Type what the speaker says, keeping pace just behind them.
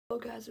Hello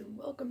guys, and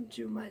welcome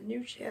to my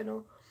new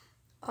channel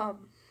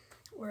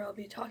where I'll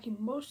be talking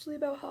mostly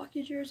about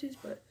hockey jerseys,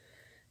 but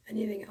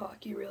anything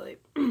hockey really.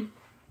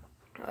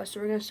 So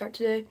we're going to start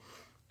today.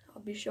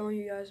 I'll be showing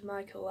you guys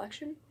my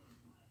collection.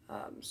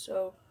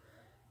 So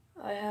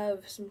I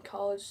have some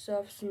college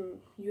stuff, some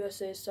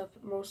USA stuff,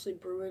 but mostly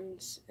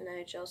Bruins and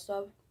NHL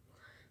stuff.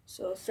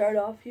 So let's start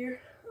off here.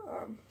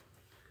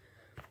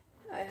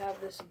 I have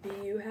this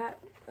BU hat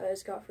I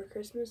just got for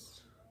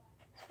Christmas.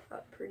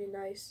 Pretty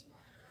nice.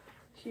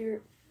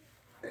 Here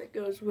it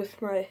goes with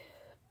my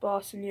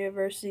Boston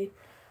University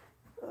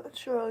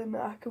Charlie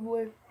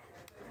McAvoy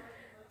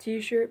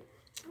t-shirt.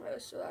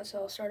 So that's how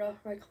I'll start off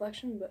my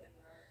collection, but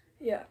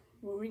yeah,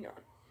 moving on.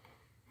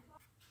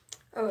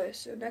 Okay,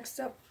 so next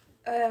up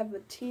I have a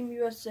Team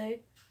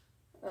USA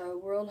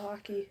World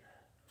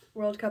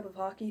Cup of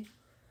Hockey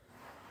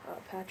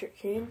Patrick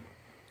Kane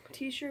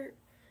t-shirt.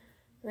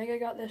 I think I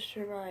got this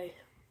for my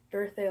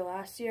birthday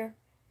last year.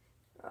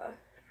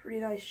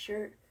 Pretty nice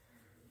shirt.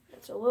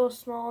 It's a little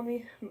small on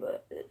me,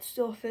 but it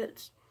still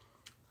fits.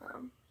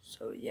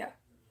 So yeah,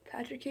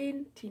 Patrick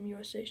Kane, Team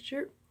USA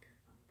shirt,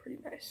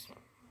 pretty nice.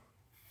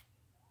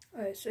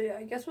 Alright, so yeah,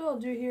 I guess what I'll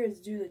do here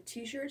is do the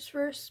t-shirts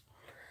first,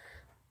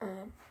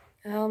 and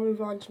I'll move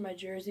on to my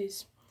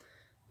jerseys.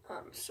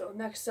 So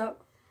next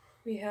up,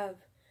 we have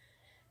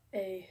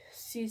a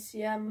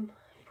CCM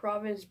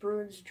Providence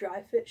Bruins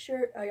dry fit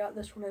shirt. I got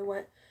this when I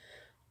went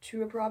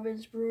to a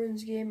Providence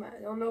Bruins game.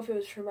 I don't know if it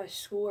was for my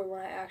school or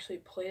when I actually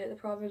played at the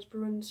Providence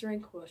Bruins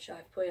rink, which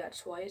I've played at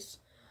twice.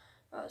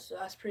 So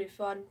that's pretty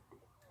fun.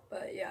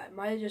 But yeah, I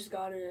might have just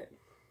gotten it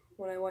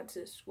when I went to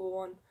the school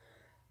one,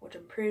 which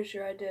I'm pretty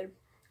sure I did.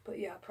 But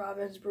yeah,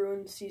 Providence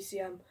Bruins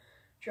CCM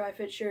dry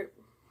fit shirt.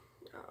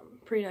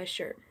 Pretty nice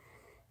shirt.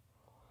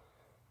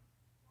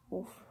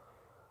 Oof.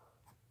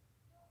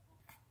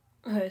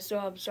 Okay, so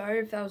I'm sorry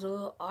if that was a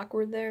little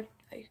awkward there.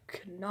 I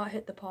could not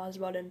hit the pause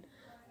button.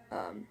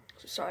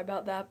 So sorry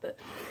about that, but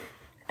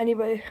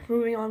anyway,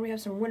 moving on, we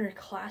have some Winter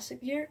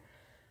Classic gear.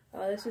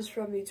 This is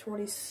from the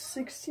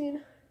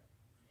 2016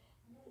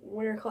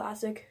 Winter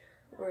Classic,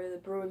 where the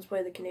Bruins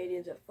play the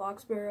Canadiens at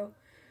Foxborough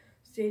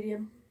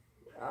Stadium,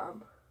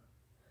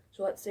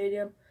 Gillette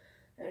Stadium.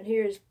 And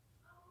here's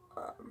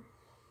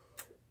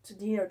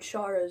Zdeno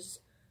Chara's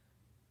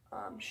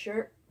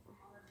shirt.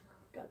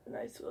 Got the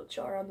nice little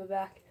Chara on the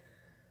back.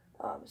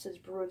 It says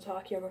Bruins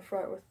Hockey on the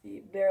front with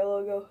the bear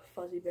logo,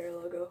 fuzzy bear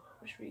logo,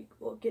 which we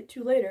will get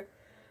to later.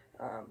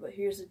 But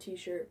here's the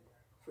t-shirt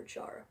for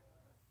Chara.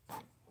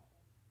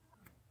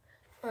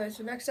 Alright,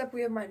 so next up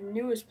we have my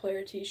newest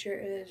player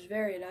t-shirt. It is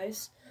very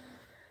nice.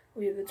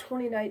 We have the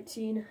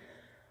 2019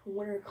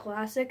 Winter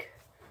Classic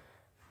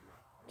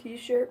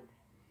t-shirt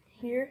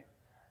here.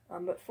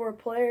 But for a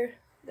player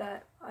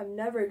that I've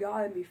never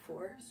gotten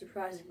before,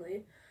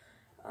 surprisingly,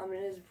 it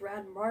is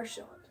Brad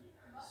Marchand.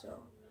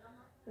 So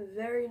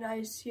very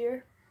nice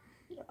here.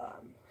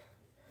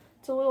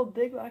 It's a little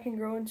big, but I can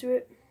grow into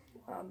it.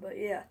 But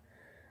yeah,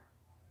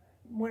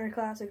 Winter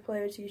Classic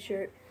player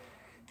t-shirt.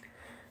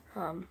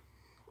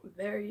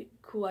 Very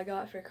cool. I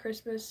got it for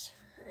Christmas,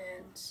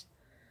 and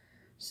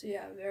so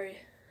yeah, very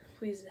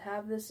pleased to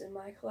have this in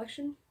my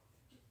collection.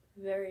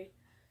 Very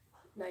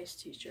nice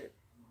t-shirt.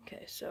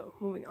 Okay, so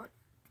moving on.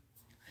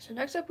 So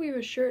next up we have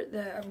a shirt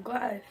that I'm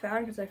glad I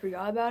found because I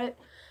forgot about it.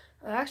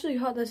 I actually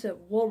got this at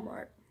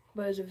Walmart,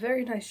 but it's a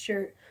very nice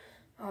shirt.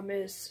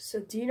 It's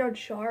Zdeno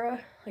Chara,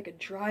 like a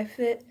dry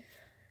fit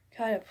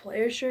kind of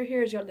player shirt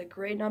here. It's got the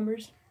gray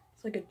numbers.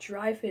 It's like a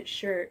dry fit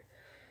shirt.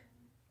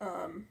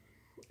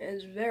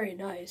 It's very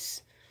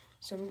nice.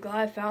 So I'm glad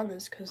I found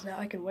this because now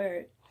I can wear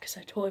it because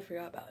I totally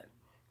forgot about it.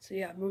 So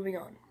yeah, moving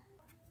on.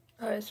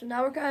 Alright, so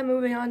now we're kind of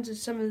moving on to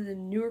some of the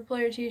newer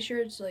player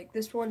t-shirts. Like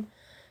this one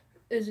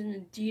is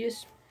an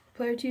Adidas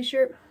player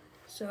t-shirt.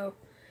 So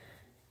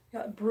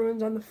got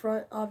Bruins on the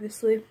front,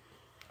 obviously.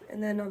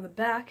 And then on the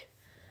back,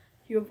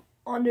 you have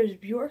Anders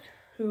Bjork,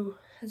 who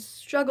has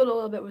struggled a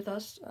little bit with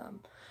us.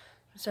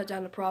 Sat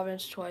down to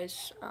Providence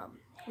twice.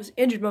 Was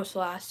injured most of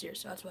last year,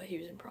 so that's why he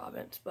was in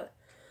Providence. But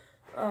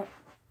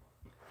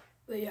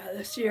yeah,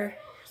 this year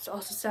it's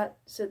also sat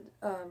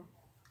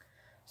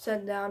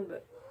down,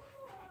 but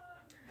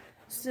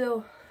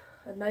still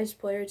a nice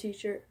player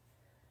t-shirt.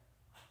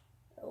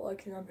 I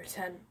like the number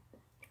 10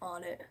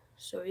 on it.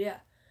 So yeah,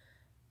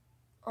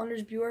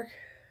 Anders Bjork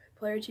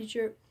player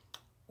t-shirt.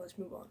 Let's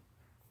move on.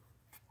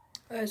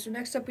 Alright, so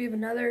next up we have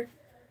another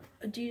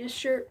Adidas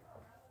shirt.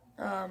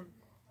 So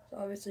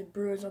obviously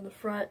Bruins on the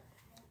front.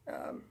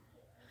 I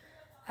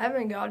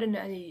haven't gotten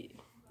any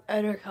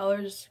other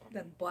colors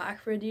than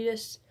black for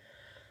Adidas.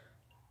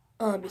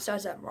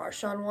 Besides that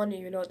Marchand one,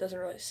 even though it doesn't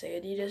really say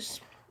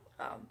Adidas.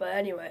 But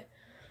anyway,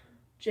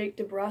 Jake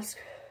DeBrusk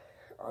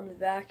on the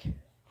back.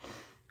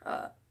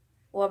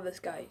 Love this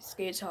guy. He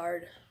skates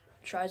hard,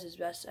 tries his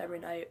best every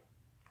night,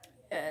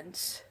 and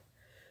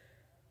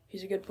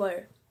he's a good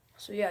player.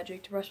 So yeah,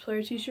 Jake DeBrusk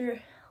player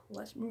t-shirt.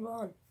 Let's move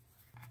on.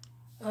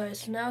 Alright,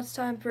 so now it's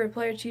time for a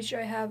player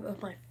t-shirt I have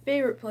of my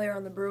favorite player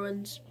on the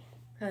Bruins.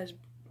 It has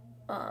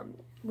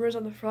Bruins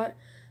on the front.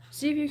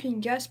 See if you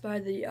can guess by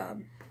the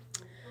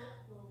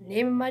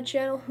name of my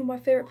channel who my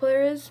favorite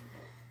player is,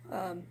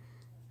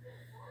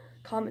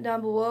 comment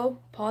down below.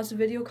 Pause the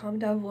video, comment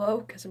down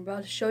below, because I'm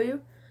about to show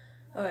you.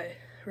 Alright,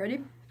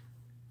 ready?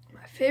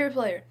 My favorite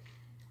player,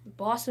 the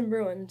Boston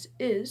Bruins,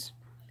 is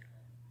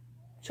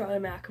Charlie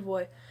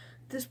McAvoy.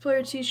 This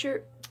player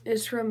t-shirt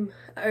is from,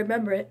 I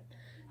remember it,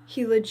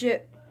 he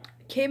legit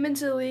came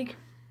into the league,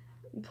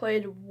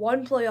 played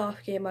one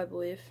playoff game, I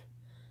believe,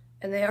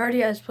 and they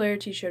already had his player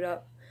t-shirt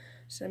up.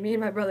 So me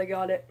and my brother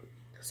got it.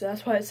 So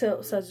that's why it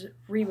says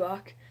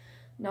Reebok,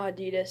 not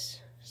Adidas.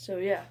 So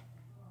yeah,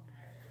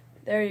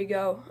 there you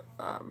go.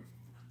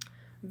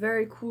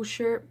 Very cool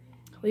shirt.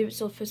 I believe it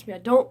still fits me. I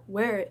don't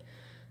wear it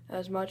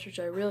as much, which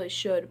I really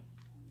should.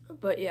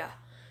 But yeah.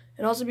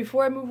 And also,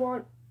 before I move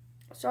on,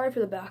 sorry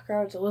for the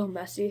background. It's a little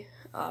messy.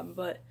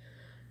 But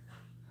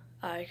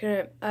I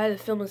had to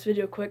film this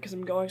video quick because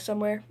I'm going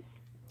somewhere.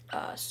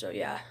 So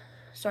yeah,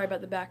 sorry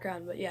about the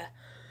background. But yeah,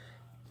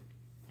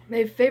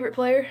 my favorite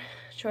player,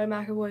 Charlie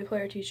McAvoy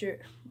player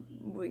t-shirt.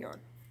 Moving on.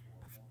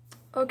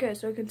 Okay,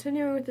 so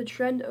continuing with the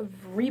trend of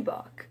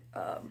Reebok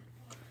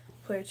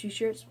player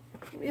t-shirts,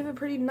 we have a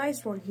pretty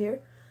nice one here.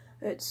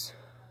 It's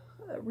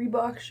a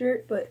Reebok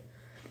shirt, but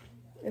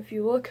if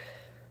you look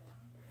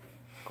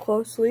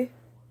closely,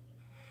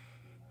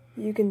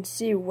 you can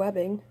see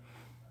webbing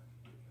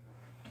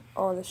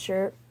on the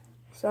shirt,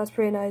 so that's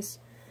pretty nice.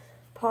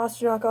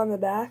 Pastrnak on the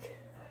back.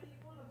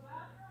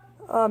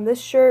 This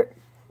shirt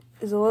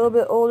is a little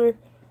bit older,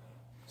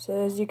 so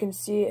as you can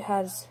see, it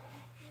has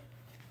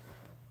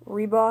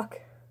Reebok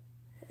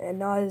and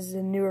not as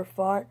a newer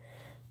font,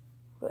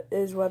 but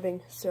is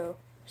webbing, so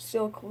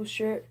still a cool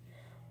shirt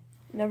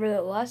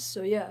nevertheless.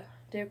 So yeah,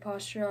 David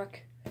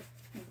Pastrnak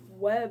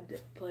webbed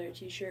player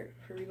t-shirt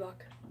for Reebok.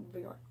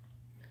 Moving on.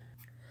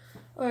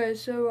 Alright,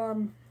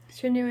 so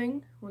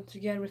continuing once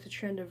again with the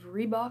trend of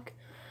Reebok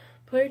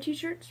player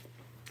t-shirts.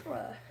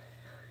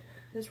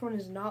 This one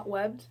is not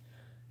webbed,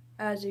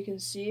 as you can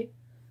see.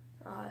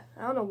 I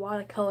don't know why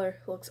the color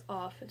looks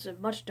off. It's a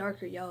much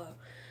darker yellow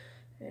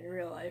in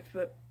real life,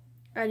 but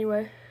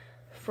anyway,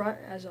 front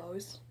as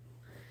always,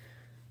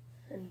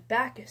 and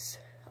Backus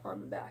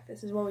on the back.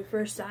 This is when we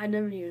first signed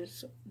him, and he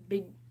was a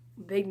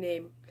big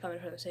name coming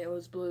from the St.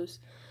 Louis Blues,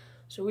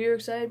 so we were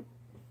excited.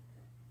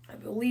 I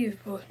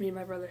believe both me and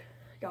my brother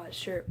got his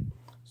shirt.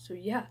 So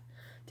yeah,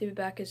 David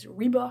Backus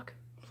Reebok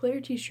player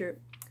t-shirt.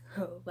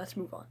 Oh, let's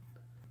move on.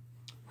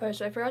 Alright,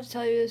 so I forgot to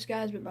tell you this,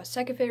 guys, but my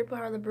second favorite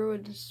player on the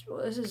Bruins,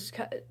 well, this is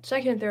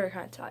second and third are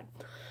kind of tied.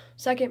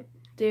 Second,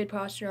 David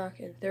Pastrnak,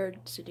 and third,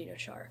 Zdeno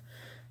Chara.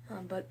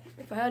 But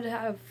if I had to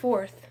have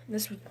fourth,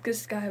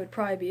 this guy would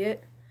probably be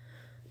it.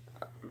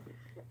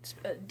 It's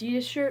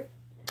Adidas shirt,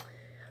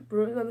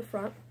 Bruins on the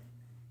front,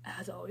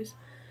 as always,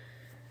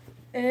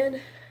 and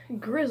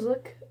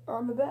Grzelcyk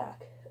on the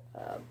back.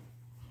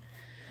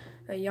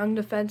 A young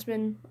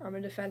defenseman. I'm a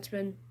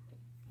defenseman,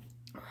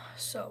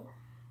 so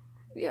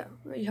yeah,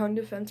 a young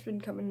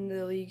defenseman coming into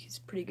the league. He's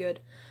pretty good.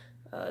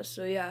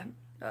 So yeah,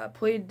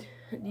 played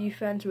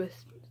defense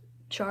with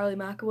Charlie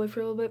McAvoy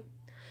for a little bit.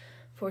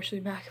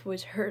 Fortunately,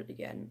 McAvoy's hurt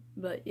again.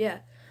 But yeah,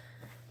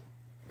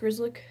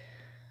 Grzelcyk,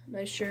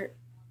 nice shirt.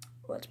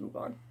 Let's move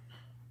on.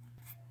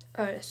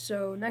 Alright,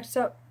 so next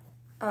up,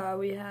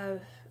 we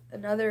have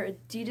another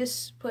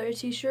Adidas player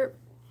t-shirt.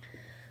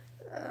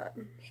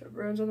 So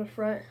Bruins on the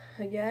front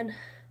again.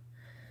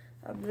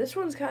 This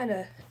one's kind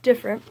of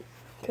different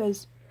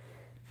because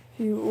if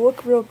you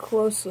look real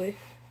closely,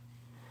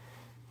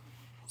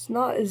 it's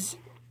not as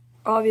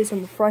obvious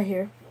on the front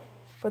here,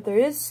 but there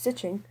is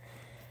stitching.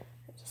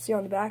 As you see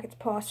on the back, it's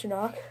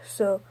Pastrnak.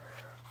 So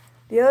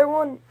the other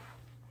one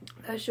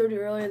I showed you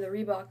earlier, the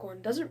Reebok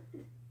one, doesn't,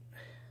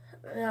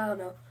 I don't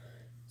know,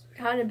 it's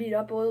kind of beat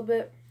up a little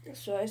bit.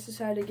 So I just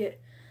decided to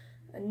get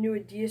a new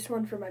Adidas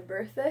one for my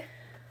birthday.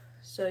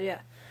 So yeah,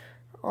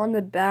 on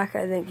the back,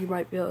 I think you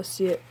might be able to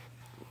see it.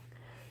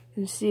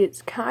 You can see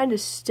it's kind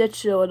of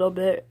stitched a little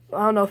bit.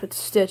 I don't know if it's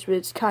stitched, but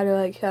it's kind of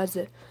like has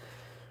the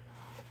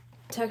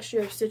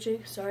texture of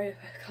stitching. Sorry if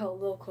I got a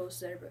little close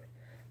there, but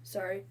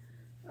sorry.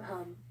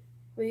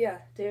 But yeah,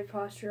 David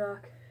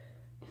Pastrnak,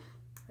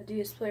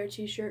 Adidas player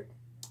t-shirt.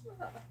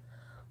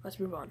 Let's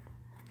move on.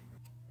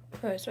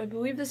 Alright, so I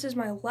believe this is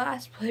my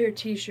last player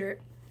t-shirt.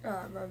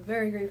 I'm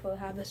very grateful to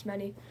have this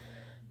many.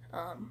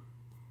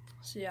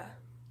 So yeah,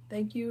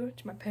 thank you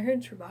to my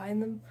parents for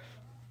buying them.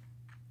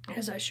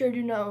 As I sure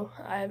do know,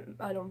 I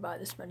don't buy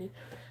this many.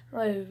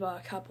 I have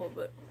a couple,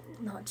 but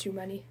not too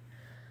many.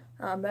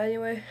 But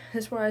anyway,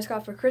 this one I just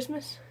got for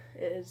Christmas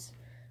is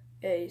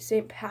a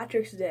St.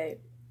 Patrick's Day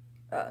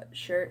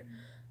shirt,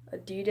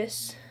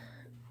 Adidas,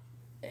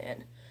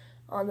 and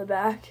on the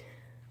back,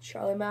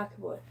 Charlie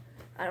McAvoy.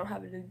 I don't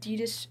have an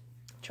Adidas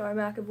Charlie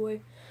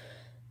McAvoy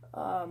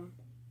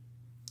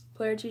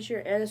player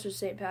t-shirt, and this was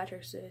St.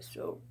 Patrick's Day,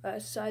 so I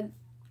decided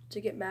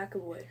to get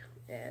McAvoy,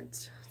 and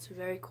it's a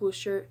very cool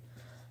shirt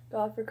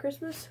got for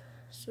Christmas.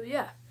 So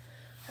yeah,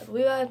 I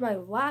believe that is my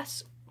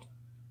last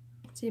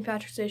St.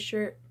 Patrick's Day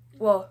shirt.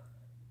 Well,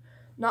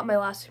 not my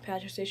last St.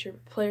 Patrick's Day shirt,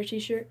 but player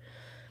t-shirt,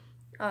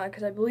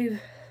 because I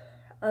believe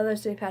other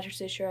St. Patrick's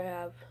Day shirt I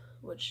have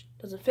which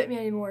doesn't fit me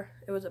anymore.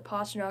 It was a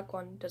Pasternak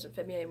one, doesn't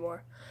fit me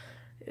anymore.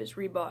 It was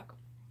Reebok.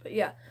 But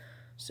yeah,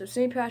 so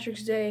St.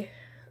 Patrick's Day,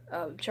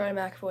 Charlie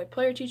McAvoy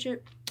player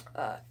t-shirt.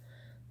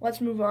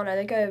 Let's move on. I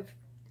think I have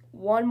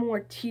one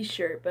more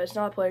t-shirt, but it's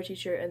not a player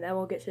t-shirt, and then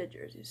we'll get to the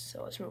jerseys.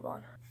 So let's move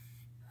on.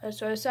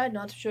 So I decided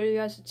not to show you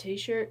guys the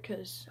t-shirt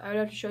because I would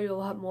have to show you a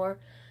lot more.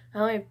 I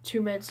only have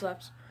 2 minutes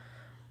left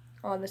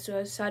on this, so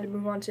I decided to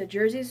move on to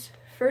jerseys.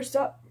 First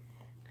up,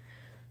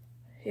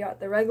 you got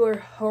the regular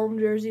home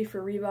jersey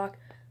for Reebok.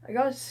 I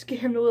got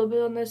scammed a little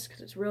bit on this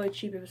because it's really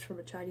cheap. It was from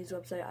a Chinese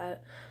website.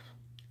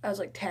 I was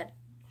like 10.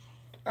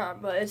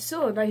 But it's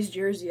still a nice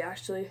jersey,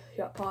 actually. You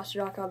got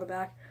Pasternak on the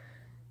back.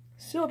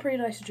 Still a pretty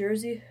nice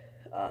jersey.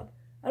 I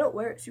don't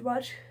wear it too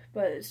much,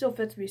 but it still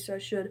fits me, so I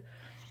should.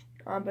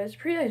 But it's a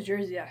pretty nice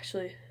jersey,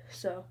 actually.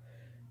 So,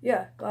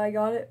 yeah, glad I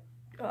got it.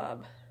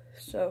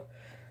 So,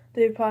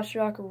 David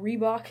Pasternak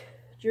Reebok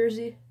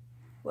jersey.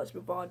 Let's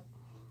move on.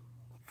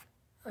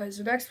 Alright,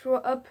 so next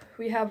up,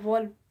 we have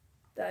one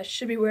that I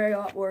should be wearing a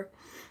lot more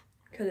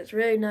because it's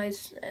really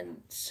nice and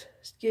it's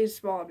getting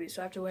small on me,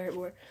 so I have to wear it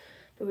more.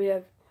 But we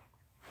have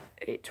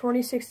a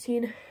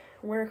 2016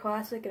 Winter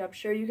Classic, and I'm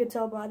sure you can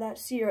tell by that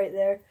C right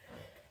there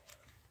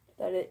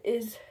that it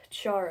is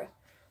Chara.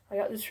 I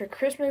got this for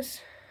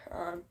Christmas,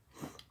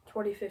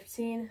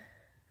 2015,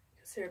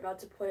 because they're about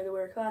to play the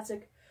Winter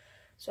Classic,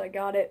 so I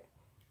got it.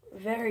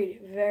 Very,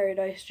 very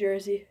nice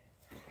jersey.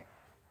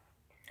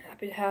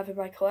 Happy to have in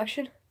my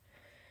collection.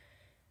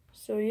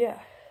 So yeah,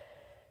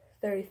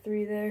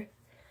 33 there,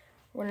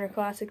 Winter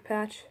Classic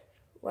patch.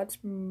 Let's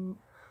move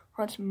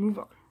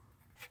on.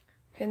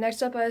 Okay,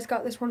 next up, I just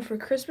got this one for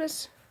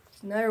Christmas.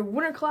 It's another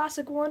Winter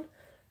Classic one.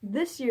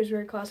 This year's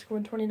Winter Classic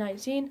one,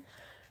 2019.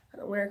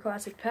 Winter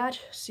Classic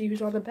patch. See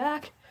who's on the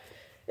back.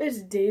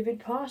 It's David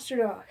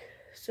Pasternak.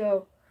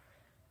 So,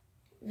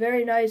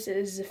 very nice. It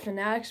is the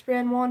Fanatics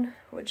brand one,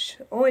 which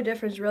the only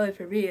difference really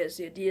for me is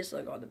the Adidas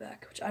logo on the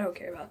back, which I don't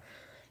care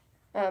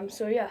about.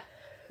 So yeah,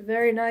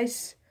 very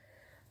nice.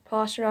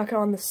 Pasternak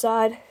on the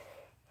side.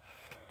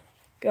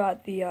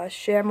 Got the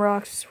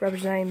Shamrocks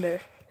representing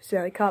the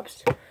Stanley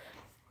Cups.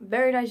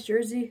 Very nice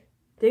jersey.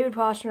 David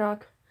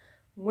Pasternak,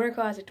 Winter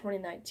Classic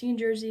 2019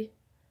 jersey.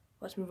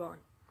 Let's move on.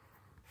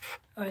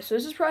 Alright, so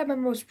this is probably my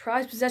most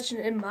prized possession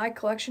in my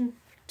collection.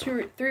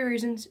 3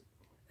 reasons.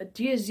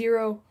 Adidas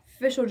Zero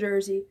official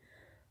jersey,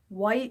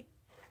 white,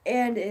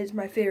 and it is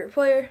my favorite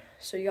player.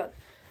 So you got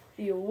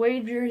the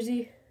away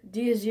jersey,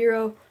 Adidas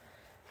Zero,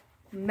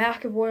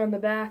 McAvoy on the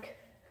back.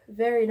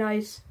 Very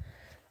nice.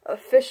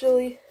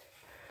 Officially,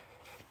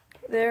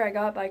 there I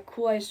got by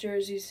Cool Ice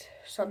Jerseys,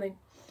 something.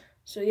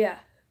 So yeah,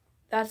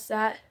 that's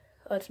that.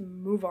 Let's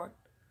move on.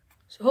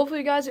 So hopefully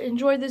you guys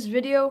enjoyed this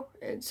video.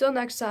 Until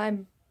next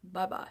time,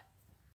 bye-bye.